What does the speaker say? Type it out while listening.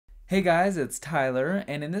Hey guys, it's Tyler,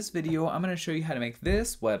 and in this video I'm going to show you how to make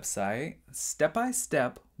this website step by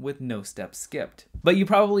step with no steps skipped. But you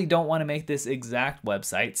probably don't want to make this exact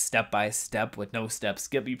website step by step with no steps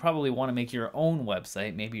skipped. You probably want to make your own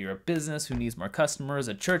website. Maybe you're a business who needs more customers,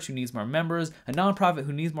 a church who needs more members, a nonprofit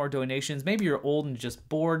who needs more donations. Maybe you're old and just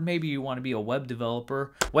bored. Maybe you want to be a web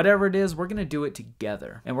developer. Whatever it is, we're going to do it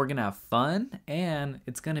together, and we're going to have fun, and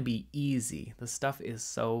it's going to be easy. The stuff is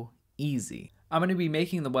so easy. I'm going to be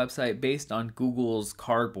making the website based on Google's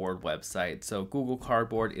Cardboard website. So Google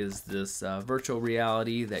Cardboard is this virtual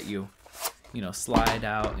reality that you slide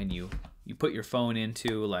out and you put your phone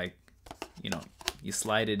into, like, you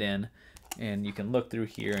slide it in and you can look through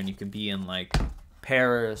here and you can be in like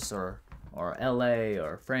Paris or LA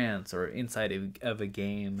or France or inside of a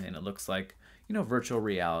game, and it looks like, virtual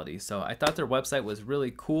reality. So I thought their website was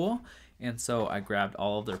really cool. And so I grabbed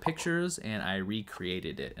all of their pictures and I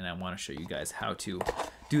recreated it. And I want to show you guys how to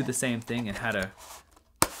do the same thing and how to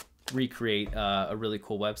recreate a really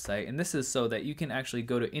cool website. And this is so that you can actually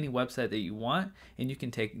go to any website that you want, and you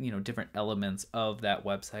can take different elements of that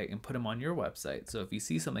website and put them on your website. So if you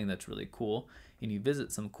see something that's really cool and you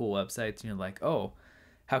visit some cool websites and you're like, oh,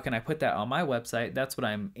 how can I put that on my website? That's what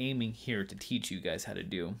I'm aiming here to teach you guys how to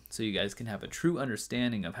do, so you guys can have a true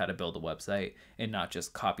understanding of how to build a website and not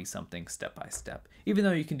just copy something step by step. Even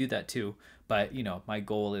though you can do that too, but my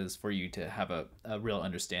goal is for you to have a real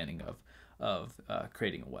understanding of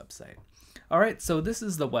creating a website. All right, so this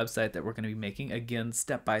is the website that we're going to be making, again,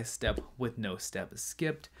 step by step with no step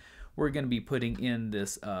skipped. We're going to be putting in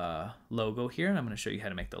this logo here, and I'm going to show you how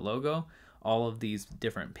to make the logo. All of these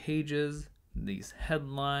different pages, these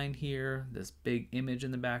headline here, this big image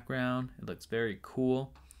in the background. It looks very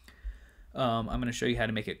cool. I'm going to show you how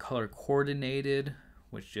to make it color coordinated,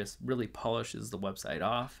 which just really polishes the website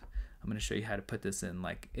off. I'm going to show you how to put this in,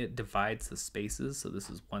 like, it divides the spaces. So this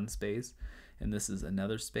is one space and this is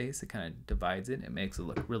another space. It kind of divides it. It makes it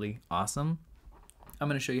look really awesome. I'm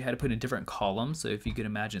going to show you how to put in different columns. So if you could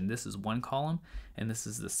imagine, this is one column and this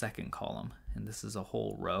is the second column, and this is a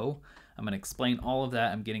whole row. I'm going to explain all of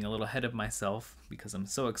that. I'm getting a little ahead of myself because I'm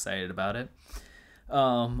so excited about it.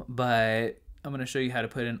 But I'm going to show you how to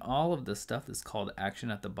put in all of this stuff that's called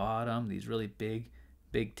action at the bottom, these really big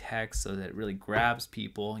text, so that it really grabs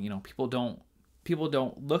people. People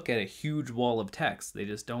don't look at a huge wall of text.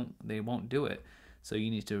 They won't do it. So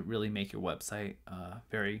you need to really make your website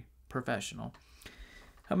very professional.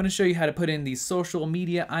 I'm going to show you how to put in these social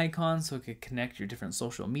media icons so it can connect your different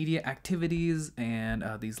social media activities, and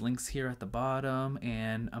these links here at the bottom.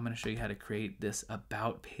 And I'm going to show you how to create this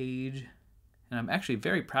about page. And I'm actually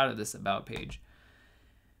very proud of this about page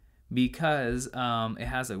because it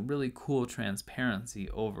has a really cool transparency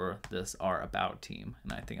over this our about team.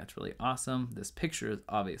 And I think that's really awesome. This picture is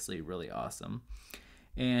obviously really awesome.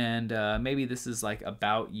 And maybe this is like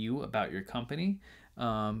about you, about your company.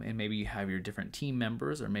 And maybe you have your different team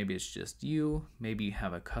members, or maybe it's just you. Maybe you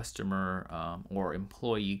have a customer or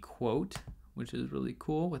employee quote, which is really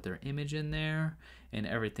cool, with their image in there. And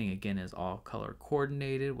everything, again, is all color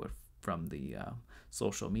coordinated from the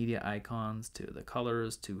social media icons to the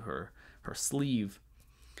colors to her sleeve,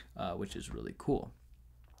 which is really cool.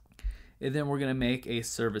 And then we're going to make a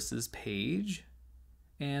services page.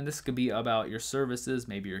 And this could be about your services.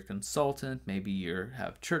 Maybe you're a consultant, maybe you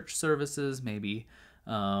have church services, maybe,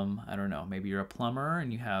 I don't know, maybe you're a plumber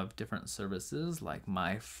and you have different services, like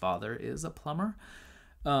my father is a plumber.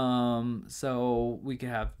 So we could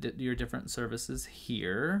have your different services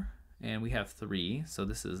here, and we have 3. So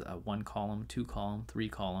this is a 1 column, 2 column, 3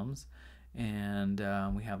 columns. And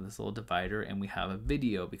we have this little divider, and we have a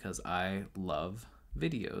video because I love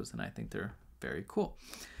videos and I think they're very cool.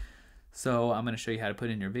 So I'm going to show you how to put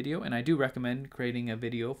in your video, and I do recommend creating a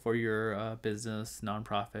video for your business,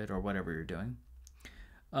 nonprofit, or whatever you're doing.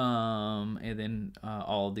 And then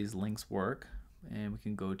all of these links work, and we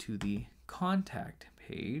can go to the contact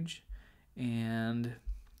page, and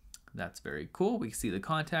that's very cool. We see the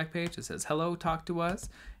contact page. It says, hello, talk to us,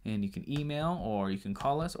 and you can email, or you can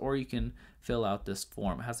call us, or you can fill out this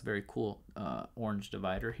form. It has a very cool orange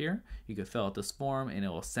divider here. You can fill out this form and it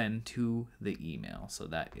will send to the email. So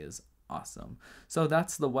that is awesome. So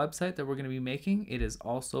that's the website that we're going to be making. It is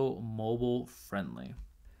also mobile friendly.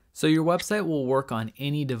 So your website will work on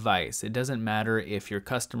any device. It doesn't matter if your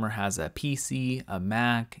customer has a PC, a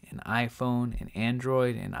Mac, an iPhone, an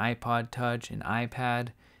Android, an iPod Touch, an iPad.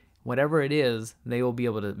 Whatever it is, they will be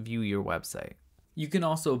able to view your website. You can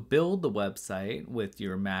also build the website with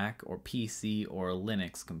your Mac or PC or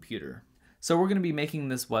Linux computer. So we're going to be making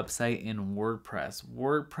this website in WordPress.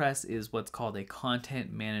 WordPress is what's called a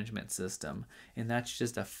content management system, and that's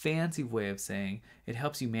just a fancy way of saying it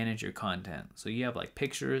helps you manage your content. So you have like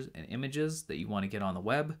pictures and images that you want to get on the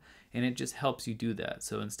web, and it just helps you do that.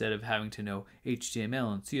 So instead of having to know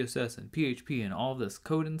HTML and CSS and PHP and all this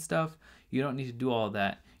code and stuff, you don't need to do all of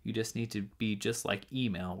that. You just need to be just like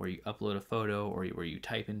email, where you upload a photo or where you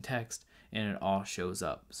type in text and it all shows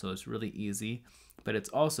up. So it's really easy, but it's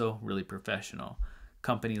also really professional.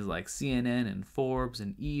 Companies like CNN and Forbes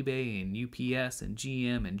and eBay and UPS and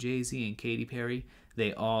GM and Jay-Z and Katy Perry,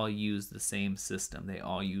 they all use the same system. They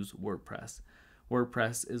all use WordPress.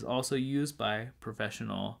 WordPress is also used by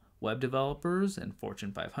professional web developers and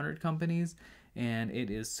Fortune 500 companies, and it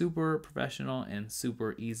is super professional and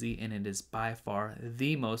super easy, and it is by far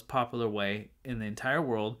the most popular way in the entire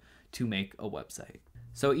world to make a website.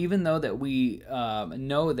 So even though that we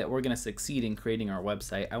know that we're going to succeed in creating our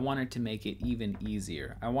website, I wanted to make it even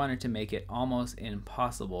easier. I wanted to make it almost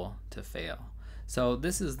impossible to fail. So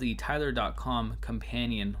this is the Tyler.com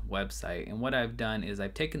companion website, and what I've done is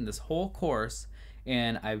I've taken this whole course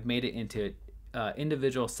and I've made it into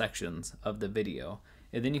individual sections of the video,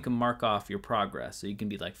 and then you can mark off your progress. So you can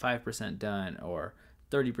be like 5% done or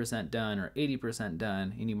 30% done or 80%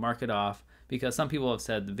 done, and you mark it off, because some people have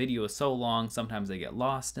said the video is so long, sometimes they get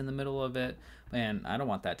lost in the middle of it, and I don't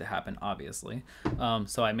want that to happen, obviously.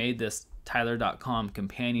 So I made this Tyler.com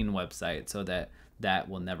companion website so that that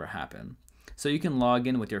will never happen. So you can log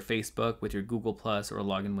in with your Facebook, with your Google Plus, or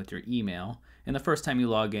log in with your email. And the first time you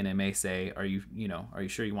log in, it may say, are you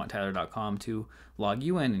sure you want Tyler.com to log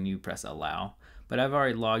you in? And you press allow. But I've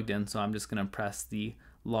already logged in, so I'm just going to press the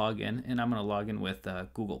login, and I'm going to log in with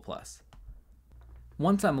Google Plus.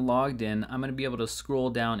 Once I'm logged in, I'm going to be able to scroll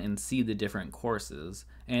down and see the different courses.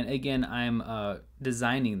 And again, I'm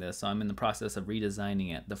designing this, so I'm in the process of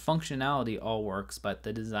redesigning it. The functionality all works, but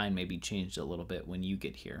the design may be changed a little bit when you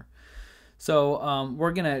get here. So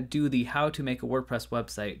we're going to do the How to Make a WordPress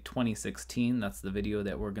Website 2016. That's the video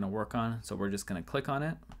that we're going to work on. So we're just going to click on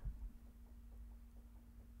it.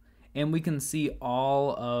 And we can see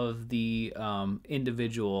all of the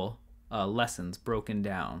individual lessons broken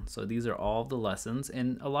down. So these are all the lessons,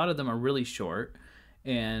 and a lot of them are really short,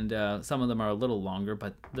 and some of them are a little longer,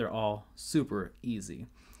 but they're all super easy.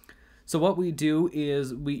 So what we do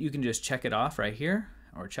is you can just check it off right here,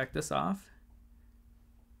 or check this off.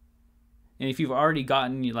 And if you've already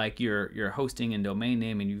gotten like your hosting and domain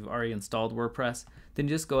name, and you've already installed WordPress, then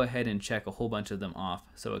just go ahead and check a whole bunch of them off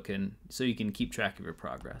so you can keep track of your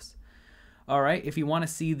progress. All right, if you want to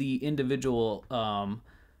see the individual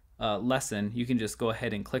lesson, you can just go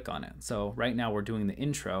ahead and click on it. So right now we're doing the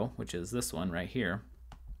intro, which is this one right here.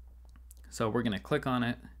 So we're going to click on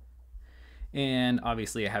it, and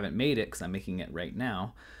obviously I haven't made it because I'm making it right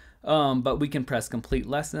now, but we can press complete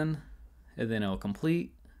lesson, and then it'll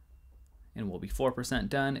complete, and we'll be 4%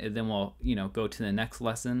 done, and then we'll go to the next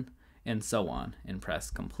lesson, and so on, and press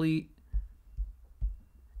complete,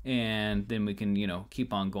 and then we can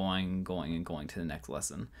keep on going to the next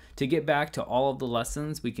lesson. To get back to all of the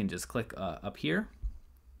lessons, we can just click up here,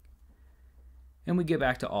 and we get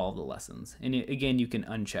back to all of the lessons. And again, you can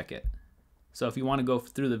uncheck it. So if you want to go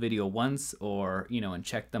through the video once, or and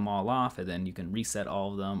check them all off, and then you can reset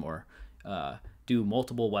all of them, or do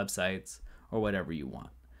multiple websites, or whatever you want.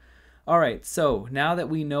 All right, so now that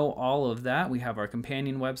we know all of that, we have our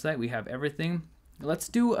companion website, we have everything. Let's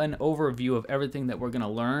do an overview of everything that we're going to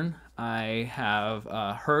learn. I have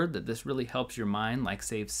heard that this really helps your mind, like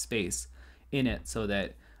saves space in it, so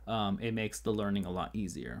that it makes the learning a lot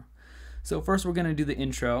easier. So first we're going to do the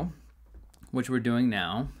intro, which we're doing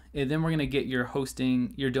now, and then we're going to get your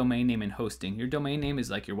hosting, your domain name and hosting. Your domain name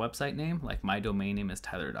is like your website name, like my domain name is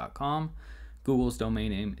Tyler.com. Google's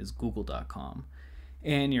domain name is Google.com.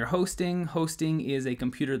 And your hosting is a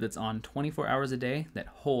computer that's on 24 hours a day that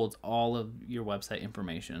holds all of your website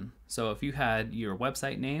information. So if you had your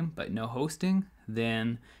website name but no hosting,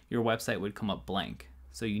 then your website would come up blank.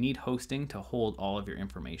 So you need hosting to hold all of your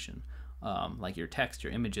information, like your text,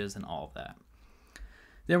 your images, and all of that.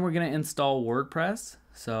 Then we're going to install WordPress.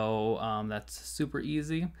 So that's super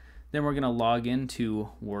easy. Then we're going to log into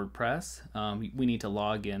WordPress. We need to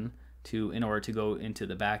log in in order to go into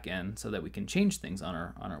the back end so that we can change things on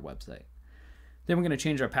our website. Then we're going to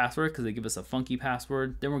change our password because they give us a funky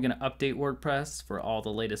password. Then we're going to update WordPress for all the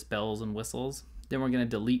latest bells and whistles. Then we're going to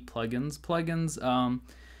delete plugins. Plugins,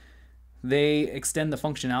 they extend the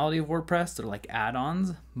functionality of WordPress. They're like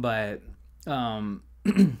add-ons, but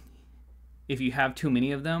if you have too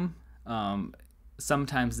many of them,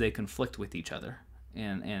 sometimes they conflict with each other.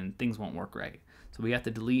 and things won't work right. So we have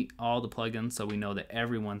to delete all the plugins so we know that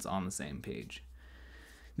everyone's on the same page.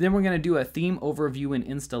 Then we're going to do a theme overview and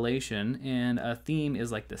installation, and a theme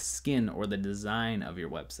is like the skin or the design of your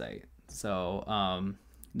website. So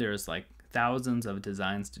there's like thousands of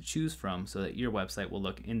designs to choose from so that your website will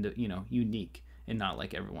look unique and not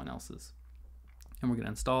like everyone else's. And we're going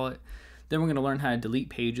to install it. Then we're going to learn how to delete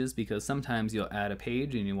pages, because sometimes you'll add a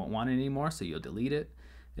page and you won't want it anymore, so you'll delete it.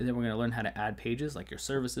 And then we're going to learn how to add pages like your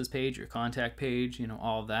services page, your contact page,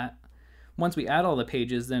 all of that. Once we add all the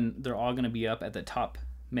pages, then they're all going to be up at the top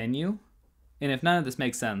menu. And if none of this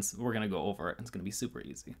makes sense, we're going to go over it. It's going to be super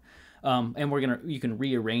easy. And you can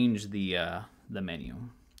rearrange the menu.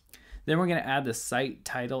 Then we're going to add the site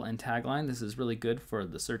title and tagline. This is really good for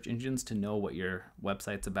the search engines to know what your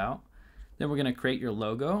website's about. Then we're going to create your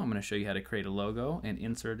logo. I'm going to show you how to create a logo and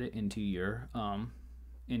insert it into your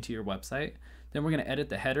website. Then we're going to edit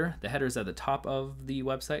the header. The header is at the top of the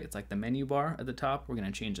website. It's like the menu bar at the top. We're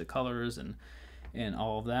going to change the colors and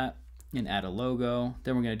all of that and add a logo.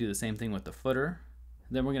 Then we're going to do the same thing with the footer.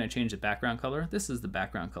 Then we're going to change the background color. This is the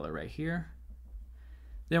background color right here.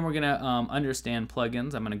 Then we're going to understand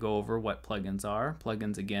plugins. I'm going to go over what plugins are.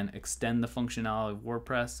 Plugins, again, extend the functionality of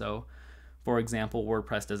WordPress. So, for example,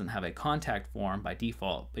 WordPress doesn't have a contact form by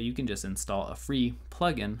default, but you can just install a free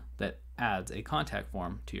plugin that adds a contact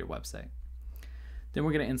form to your website. Then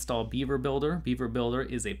we're going to install Beaver Builder. Beaver Builder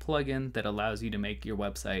is a plugin that allows you to make your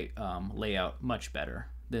website layout much better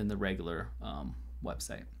than the regular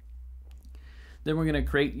website. Then we're going to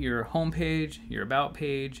create your home page, your about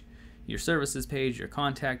page, your services page, your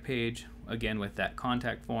contact page, again with that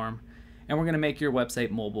contact form. And we're going to make your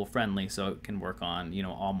website mobile friendly so it can work on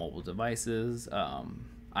all mobile devices,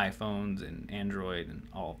 iPhones and Android and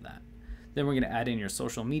all of that. Then we're going to add in your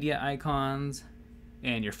social media icons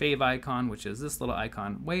and your fave icon, which is this little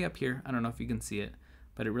icon way up here. I don't know if you can see it,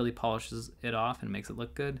 but it really polishes it off and makes it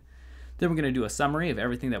look good. Then we're going to do a summary of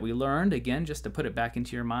everything that we learned, again, just to put it back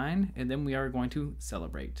into your mind, and then we are going to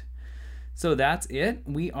celebrate. So that's it.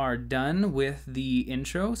 We are done with the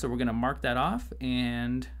intro, so we're going to mark that off,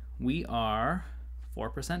 and we are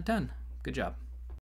 4% done. Good job.